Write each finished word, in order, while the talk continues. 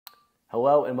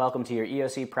Hello and welcome to your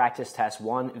EOC Practice Test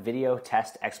 1 video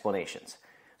test explanations.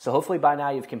 So hopefully by now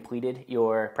you've completed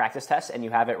your practice test and you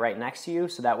have it right next to you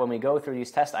so that when we go through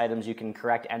these test items you can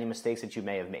correct any mistakes that you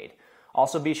may have made.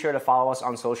 Also be sure to follow us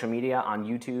on social media on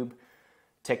YouTube,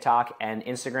 TikTok, and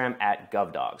Instagram at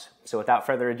GovDogs. So without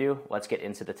further ado, let's get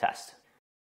into the test.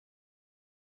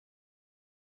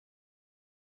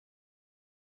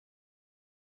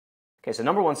 Okay, so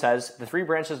number one says, the three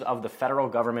branches of the federal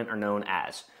government are known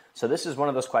as. So this is one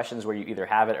of those questions where you either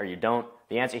have it or you don't.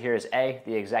 The answer here is A,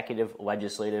 the executive,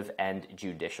 legislative, and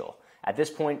judicial. At this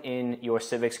point in your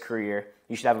civics career,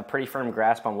 you should have a pretty firm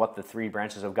grasp on what the three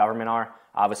branches of government are.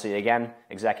 Obviously, again,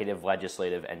 executive,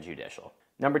 legislative, and judicial.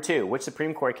 Number two, which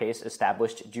Supreme Court case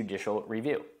established judicial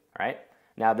review, right?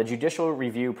 Now, the judicial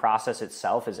review process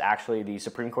itself is actually the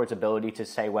Supreme Court's ability to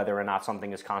say whether or not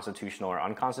something is constitutional or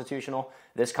unconstitutional.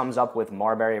 This comes up with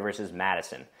Marbury versus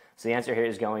Madison. So the answer here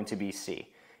is going to be C.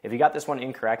 If you got this one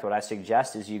incorrect, what I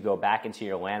suggest is you go back into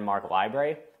your landmark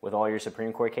library with all your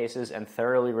Supreme Court cases and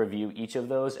thoroughly review each of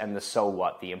those and the so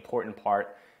what, the important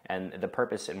part and the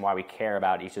purpose and why we care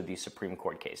about each of these Supreme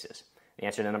Court cases. The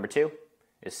answer to number two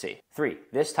is C. 3.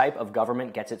 This type of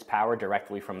government gets its power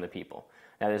directly from the people.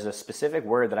 Now there's a specific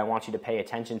word that I want you to pay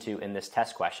attention to in this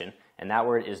test question, and that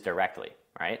word is directly,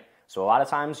 right? So a lot of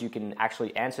times you can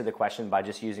actually answer the question by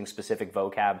just using specific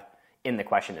vocab in the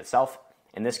question itself.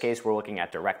 In this case, we're looking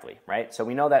at directly, right? So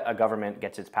we know that a government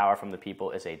gets its power from the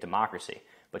people is a democracy,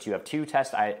 but you have two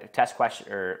test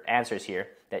question or answers here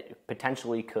that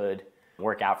potentially could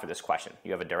work out for this question.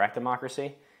 You have a direct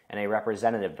democracy and a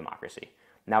representative democracy.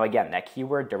 Now again, that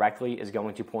keyword directly is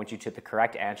going to point you to the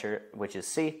correct answer, which is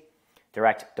C,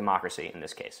 direct democracy in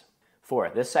this case.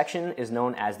 4, this section is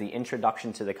known as the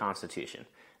introduction to the Constitution.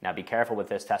 Now be careful with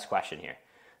this test question here.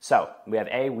 So we have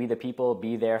A, we the people,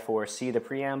 B therefore, C the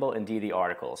preamble, and D the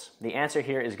articles. The answer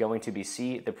here is going to be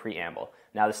C, the preamble.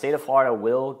 Now the state of Florida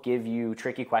will give you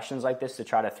tricky questions like this to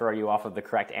try to throw you off of the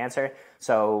correct answer.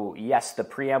 So yes, the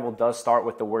preamble does start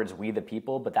with the words we the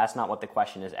people, but that's not what the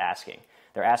question is asking.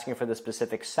 They're asking for the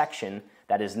specific section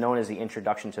that is known as the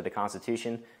introduction to the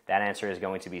Constitution. That answer is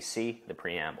going to be C, the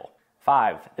preamble.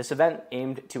 5, this event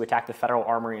aimed to attack the Federal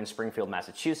Armory in Springfield,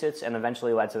 Massachusetts, and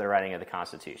eventually led to the writing of the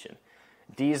Constitution.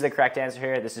 D is the correct answer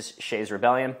here. This is Shays'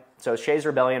 Rebellion. So Shays'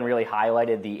 Rebellion really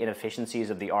highlighted the inefficiencies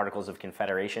of the Articles of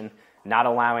Confederation, not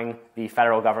allowing the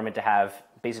federal government to have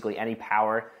basically any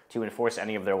power to enforce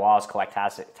any of their laws, collect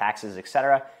taxes,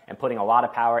 etc., and putting a lot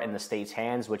of power in the state's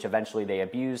hands, which eventually they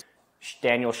abused.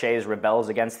 Daniel Shays rebels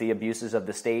against the abuses of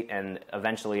the state, and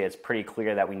eventually it's pretty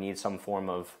clear that we need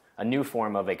a new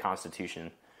form of a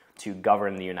constitution to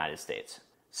govern the United States.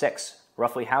 6.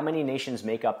 Roughly how many nations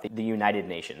make up the United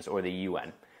Nations, or the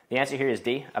UN? The answer here is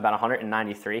D, about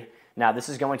 193. Now, this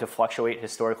is going to fluctuate.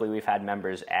 Historically, we've had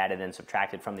members added and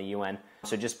subtracted from the UN.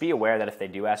 So just be aware that if they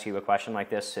do ask you a question like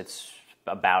this, it's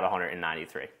about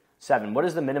 193. 7. What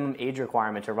is the minimum age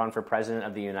requirement to run for President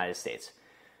of the United States?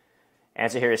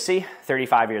 Answer here is C,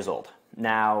 35 years old.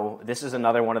 Now, this is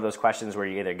another one of those questions where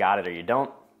you either got it or you don't.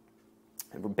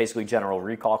 Basically general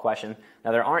recall question.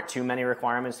 Now there aren't too many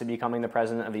requirements to becoming the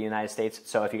President of the United States,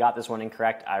 so if you got this one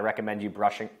incorrect, I recommend you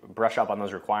brush up on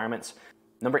those requirements.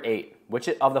 Number 8, which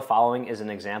of the following is an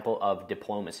example of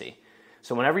diplomacy?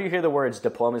 So whenever you hear the words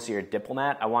diplomacy or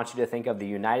diplomat, I want you to think of the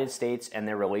United States and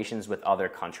their relations with other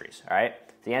countries, all right?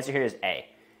 The answer here is A,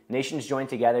 nations join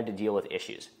together to deal with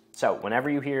issues. So whenever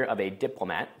you hear of a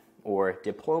diplomat or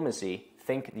diplomacy,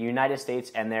 think the United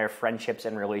States and their friendships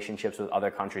and relationships with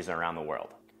other countries around the world.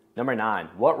 Number 9,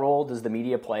 what role does the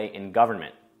media play in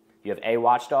government? You have A,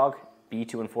 watchdog, B,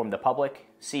 to inform the public,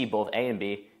 C, both A and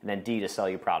B, and then D, to sell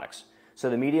you products.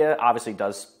 So the media obviously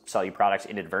does sell you products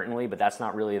inadvertently, but that's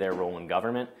not really their role in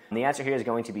government. And the answer here is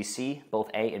going to be C,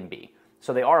 both A and B.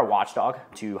 So they are a watchdog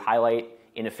to highlight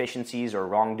inefficiencies or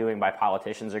wrongdoing by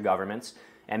politicians or governments,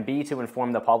 and B, to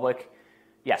inform the public.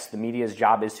 Yes, the media's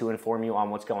job is to inform you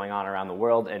on what's going on around the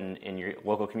world and in your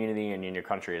local community and in your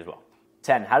country as well.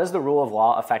 10, how does the rule of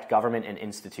law affect government and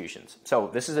institutions? So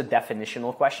this is a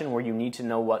definitional question where you need to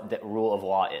know what the rule of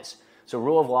law is. So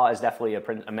rule of law is definitely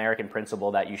an American principle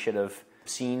that you should have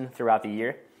seen throughout the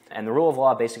year. And the rule of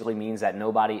law basically means that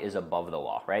nobody is above the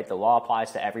law, right? The law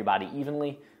applies to everybody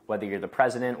evenly, whether you're the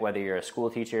president, whether you're a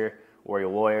school teacher or your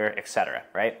lawyer, etc.,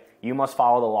 right? You must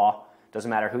follow the law,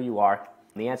 doesn't matter who you are.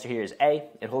 The answer here is A,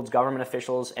 it holds government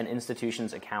officials and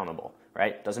institutions accountable,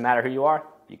 right? Doesn't matter who you are.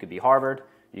 You could be Harvard,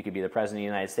 you could be the President of the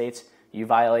United States. You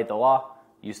violate the law,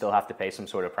 you still have to pay some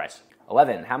sort of price.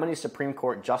 11, how many Supreme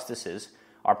Court justices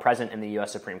are present in the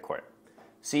U.S. Supreme Court?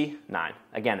 C, 9.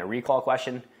 Again, a recall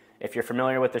question. If you're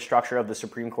familiar with the structure of the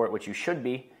Supreme Court, which you should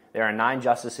be, There are 9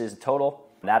 justices total.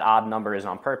 That odd number is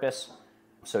on purpose.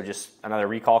 So just another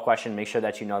recall question, make sure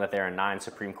that you know that there are 9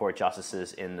 Supreme Court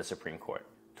justices in the Supreme Court.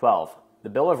 12. The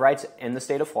Bill of Rights in the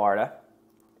state of Florida,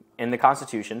 in the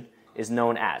Constitution, is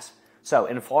known as. So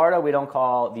in Florida, we don't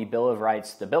call the Bill of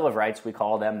Rights the Bill of Rights, we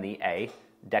call them the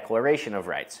Declaration of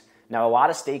Rights. Now, a lot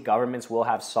of state governments will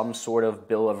have some sort of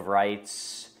Bill of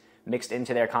Rights mixed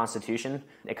into their constitution.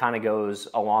 It kind of goes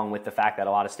along with the fact that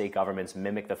a lot of state governments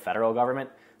mimic the federal government.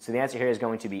 So the answer here is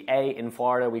going to be A. In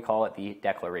Florida, we call it the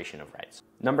Declaration of Rights.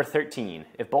 Number 13,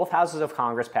 if both houses of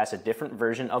Congress pass a different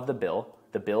version of the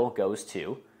bill goes to,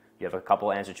 you have a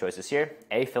couple answer choices here.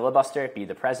 A, filibuster, B,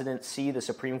 the president, C, the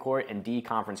Supreme Court, and D,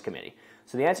 conference committee.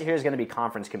 So the answer here is going to be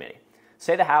conference committee.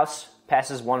 Say the House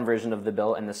passes one version of the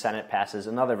bill and the Senate passes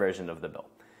another version of the bill.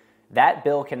 That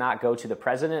bill cannot go to the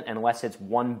president unless it's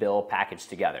one bill packaged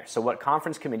together. So what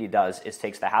conference committee does is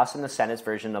takes the House and the Senate's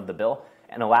version of the bill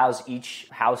and allows each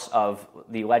house of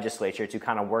the legislature to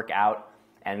kind of work out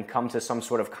and come to some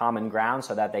sort of common ground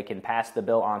so that they can pass the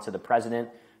bill on to the president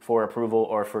for approval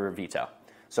or for veto.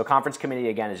 So conference committee,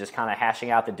 again, is just kind of hashing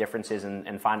out the differences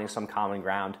and finding some common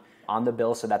ground on the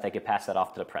bill so that they could pass that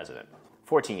off to the president.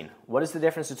 14. What is the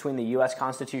difference between the U.S.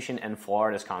 Constitution and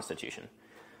Florida's Constitution?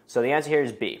 So the answer here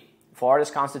is B.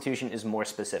 Florida's Constitution is more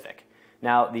specific.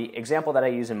 Now, the example that I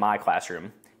use in my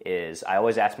classroom is I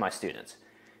always ask my students,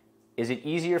 is it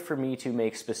easier for me to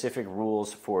make specific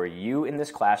rules for you in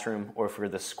this classroom or for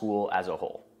the school as a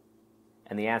whole?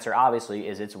 And the answer, obviously,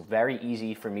 is it's very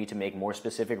easy for me to make more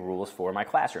specific rules for my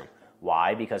classroom.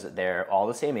 Why? Because they're all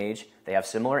the same age, they have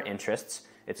similar interests,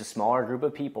 it's a smaller group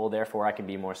of people, therefore I can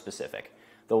be more specific.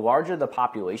 The larger the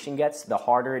population gets, the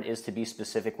harder it is to be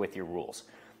specific with your rules.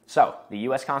 So, the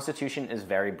U.S. Constitution is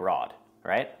very broad,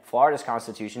 right? Florida's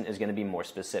Constitution is going to be more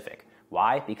specific.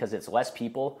 Why? Because it's less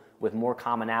people with more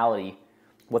commonality,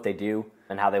 what they do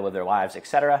and how they live their lives,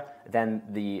 etc., than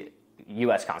the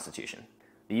U.S. Constitution.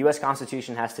 The U.S.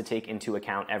 Constitution has to take into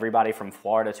account everybody from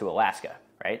Florida to Alaska,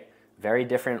 right? Very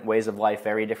different ways of life,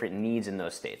 very different needs in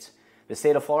those states. The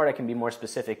state of Florida can be more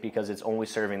specific because it's only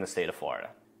serving the state of Florida.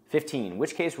 15.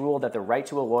 Which case ruled that the right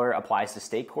to a lawyer applies to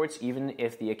state courts even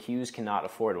if the accused cannot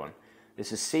afford one?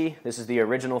 This is C. This is the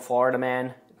original Florida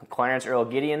man, Clarence Earl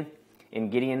Gideon, in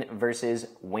Gideon versus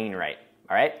Wainwright.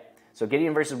 All right? So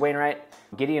Gideon versus Wainwright,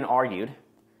 Gideon argued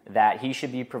that he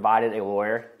should be provided a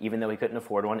lawyer even though he couldn't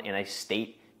afford one in a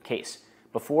state case.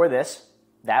 Before this,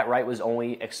 that right was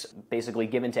only basically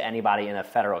given to anybody in a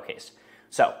federal case.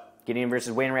 So Gideon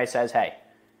versus Wainwright says, hey,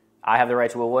 I have the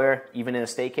right to a lawyer even in a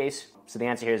state case. So the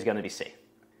answer here is going to be C.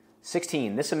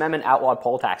 16. This amendment outlawed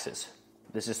poll taxes.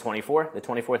 This is 24. The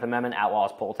 24th Amendment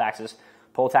outlaws poll taxes.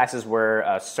 Poll taxes were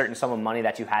a certain sum of money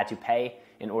that you had to pay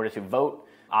in order to vote.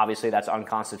 Obviously, that's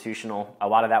unconstitutional. A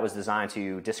lot of that was designed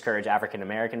to discourage African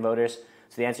American voters.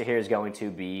 So the answer here is going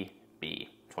to be B.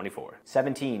 24.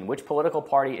 17. Which political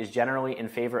party is generally in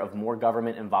favor of more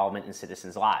government involvement in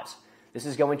citizens' lives? This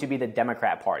is going to be the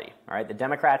Democrat Party. All right, the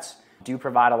Democrats do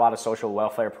provide a lot of social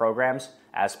welfare programs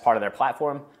as part of their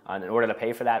platform. And in order to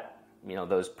pay for that,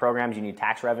 those programs, you need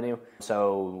tax revenue.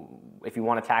 So if you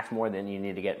want to tax more, then you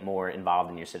need to get more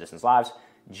involved in your citizens' lives.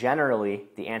 Generally,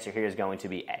 the answer here is going to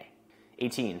be A.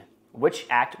 18. Which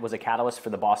act was a catalyst for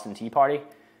the Boston Tea Party?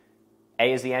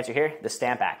 A is the answer here, the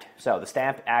Stamp Act. So the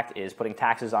Stamp Act is putting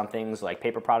taxes on things like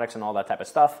paper products and all that type of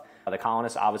stuff. The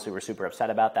colonists obviously were super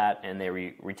upset about that, and they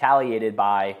retaliated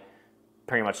by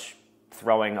pretty much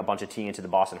throwing a bunch of tea into the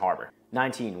Boston Harbor.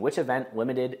 19. Which event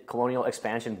limited colonial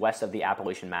expansion west of the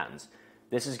Appalachian Mountains?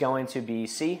 This is going to be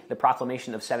C, the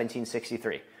Proclamation of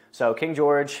 1763. So King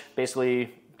George,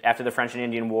 basically, after the French and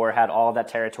Indian War, had all of that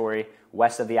territory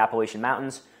west of the Appalachian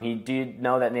Mountains. He did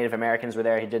know that Native Americans were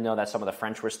there. He did know that some of the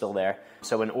French were still there.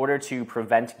 So in order to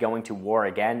prevent going to war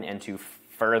again and to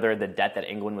further the debt that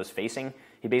England was facing,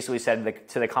 he basically said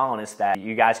to the colonists that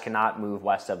you guys cannot move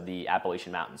west of the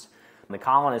Appalachian Mountains. And the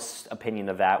colonists' opinion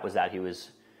of that was that he was,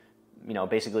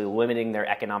 basically limiting their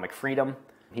economic freedom.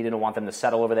 He didn't want them to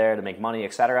settle over there to make money,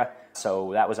 etc.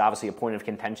 So that was obviously a point of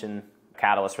contention,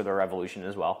 catalyst for the revolution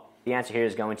as well. The answer here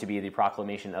is going to be the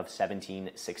Proclamation of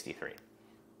 1763.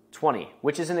 20.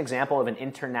 Which is an example of an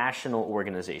international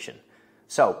organization?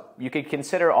 So you could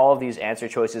consider all of these answer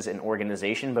choices an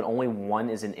organization, but only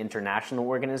one is an international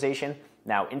organization.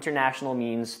 Now, international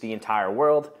means the entire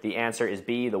world. The answer is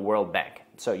B, the World Bank.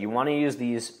 So you want to use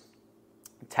these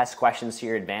test questions to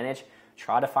your advantage.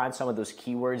 Try to find some of those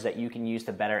keywords that you can use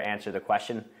to better answer the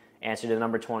question. Answer to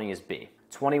number 20 is B.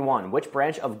 21. Which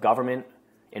branch of government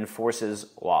enforces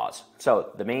laws?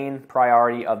 So the main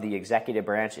priority of the executive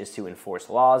branch is to enforce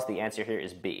laws. The answer here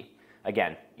is B.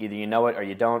 Again, either you know it or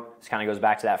you don't. This kind of goes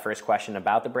back to that first question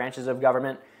about the branches of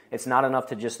government. It's not enough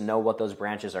to just know what those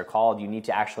branches are called. You need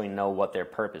to actually know what their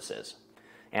purpose is.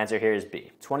 Answer here is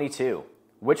B. 22.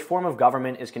 Which form of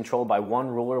government is controlled by one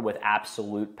ruler with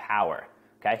absolute power?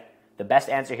 Okay? The best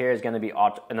answer here is going to be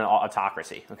an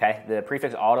autocracy. Okay? The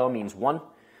prefix auto means one.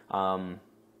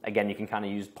 Again, you can kind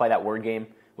of play that word game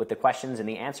with the questions and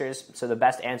the answers. So the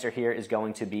best answer here is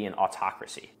going to be an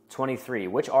autocracy. 23.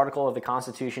 Which article of the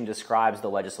Constitution describes the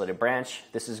legislative branch?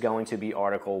 This is going to be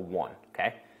Article 1.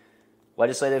 Okay?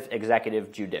 Legislative,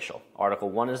 executive, judicial. Article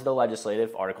 1 is the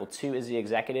legislative, Article 2 is the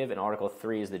executive, and Article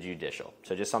 3 is the judicial.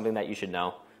 So just something that you should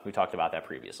know. We talked about that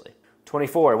previously.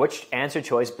 24. Which answer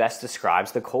choice best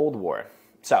describes the Cold War?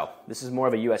 So this is more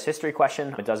of a U.S. history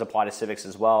question. It does apply to civics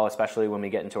as well, especially when we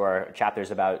get into our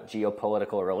chapters about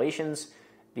geopolitical relations.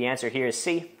 The answer here is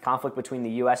C, conflict between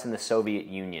the U.S. and the Soviet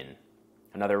Union.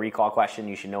 Another recall question,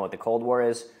 you should know what the Cold War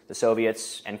is. The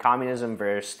Soviets and communism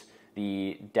versus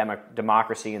the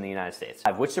democracy in the United States.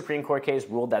 Which Supreme Court case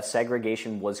ruled that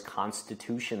segregation was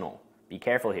constitutional? Be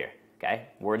careful here, okay?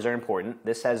 Words are important.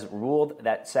 This says ruled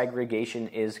that segregation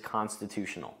is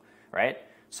constitutional, right?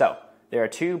 So there are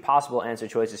two possible answer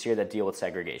choices here that deal with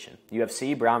segregation. You have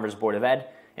C, Brown versus Board of Ed,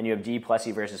 and you have D,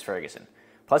 Plessy versus Ferguson.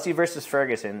 Plessy versus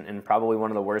Ferguson, and probably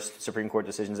one of the worst Supreme Court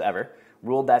decisions ever,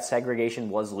 ruled that segregation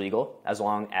was legal as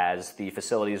long as the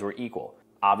facilities were equal.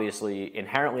 Obviously,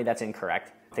 inherently, that's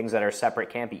incorrect. Things that are separate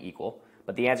can't be equal.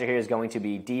 But the answer here is going to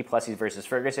be D, Plessy versus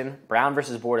Ferguson. Brown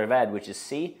versus Board of Ed, which is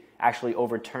C, actually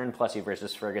overturned Plessy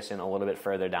versus Ferguson a little bit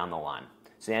further down the line.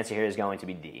 So the answer here is going to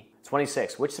be D.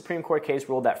 26. Which Supreme Court case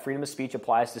ruled that freedom of speech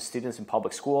applies to students in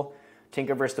public school?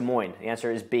 Tinker versus Des Moines. The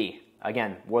answer is B.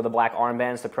 Again, wore the black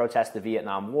armbands to protest the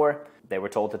Vietnam War. They were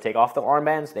told to take off the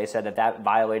armbands. They said that that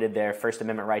violated their First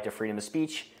Amendment right to freedom of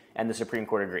speech, and the Supreme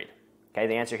Court agreed. Okay,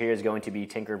 the answer here is going to be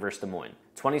Tinker versus Des Moines.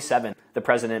 27, the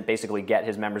president basically get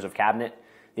his members of cabinet.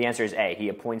 The answer is A, he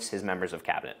appoints his members of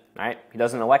cabinet, all right? He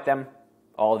doesn't elect them.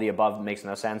 All of the above makes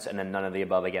no sense, and then none of the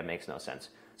above, again, makes no sense.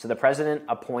 So the president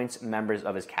appoints members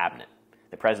of his cabinet.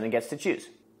 The president gets to choose.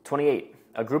 28,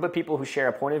 a group of people who share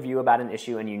a point of view about an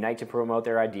issue and unite to promote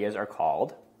their ideas are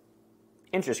called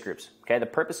interest groups, okay? The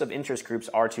purpose of interest groups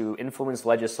are to influence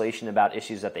legislation about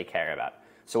issues that they care about.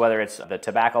 So whether it's the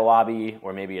tobacco lobby,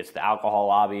 or maybe it's the alcohol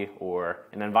lobby, or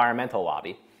an environmental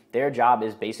lobby, their job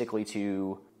is basically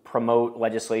to promote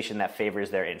legislation that favors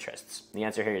their interests. The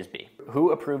answer here is B.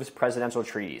 Who approves presidential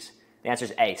treaties? The answer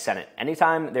is A, Senate.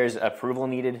 Anytime there's approval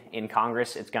needed in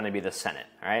Congress, it's going to be the Senate,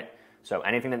 all right? So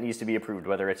anything that needs to be approved,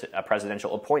 whether it's a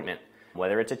presidential appointment,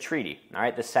 whether it's a treaty, all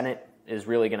right, the Senate is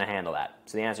really going to handle that.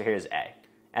 So the answer here is A.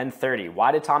 And 30,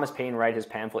 why did Thomas Paine write his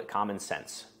pamphlet Common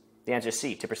Sense? The answer is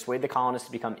C, to persuade the colonists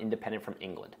to become independent from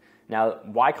England. Now,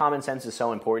 why common sense is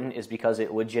so important is because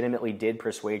it legitimately did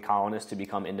persuade colonists to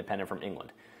become independent from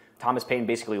England. Thomas Paine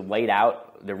basically laid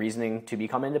out the reasoning to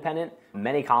become independent.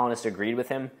 Many colonists agreed with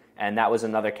him, and that was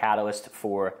another catalyst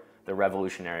for the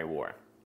Revolutionary War.